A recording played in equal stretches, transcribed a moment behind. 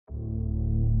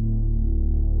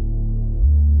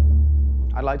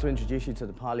I'd like to introduce you to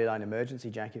the Parley Line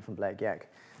emergency jacket from BLACKYAK.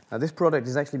 Now this product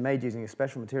is actually made using a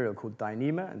special material called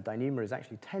Dyneema, and Dyneema is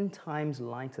actually 10 times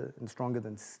lighter and stronger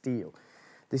than steel.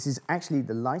 This is actually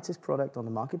the lightest product on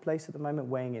the marketplace at the moment,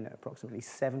 weighing in at approximately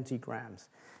 70 grams.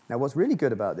 Now what's really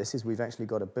good about this is we've actually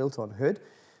got a built-on hood.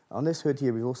 On this hood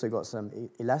here we've also got some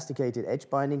elasticated edge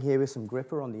binding here with some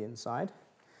gripper on the inside.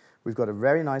 We've got a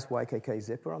very nice YKK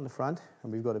zipper on the front,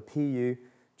 and we've got a PU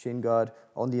chin guard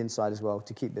on the inside as well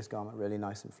to keep this garment really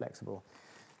nice and flexible.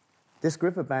 This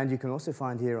gripper band you can also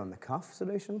find here on the cuff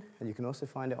solution, and you can also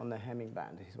find it on the hemming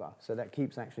band as well. So that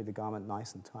keeps actually the garment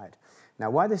nice and tight. Now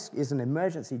why this is an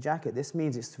emergency jacket, this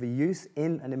means it's for use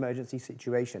in an emergency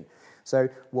situation. So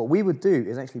what we would do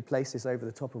is actually place this over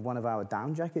the top of one of our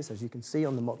down jackets, as you can see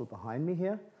on the model behind me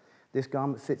here. This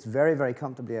garment fits very, very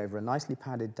comfortably over a nicely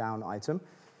padded down item,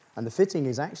 and the fitting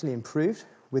is actually improved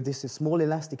with this small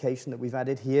elastication that we've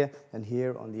added here and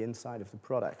here on the inside of the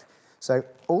product. So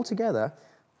altogether,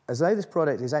 as though this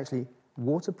product is actually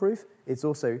waterproof, it's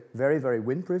also very, very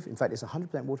windproof. In fact, it's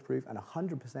 100% waterproof and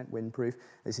 100% windproof.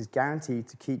 This is guaranteed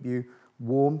to keep you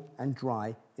warm and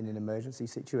dry in an emergency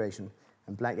situation.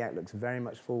 And BLACKYAK looks very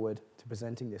much forward to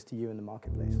presenting this to you in the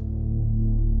marketplace.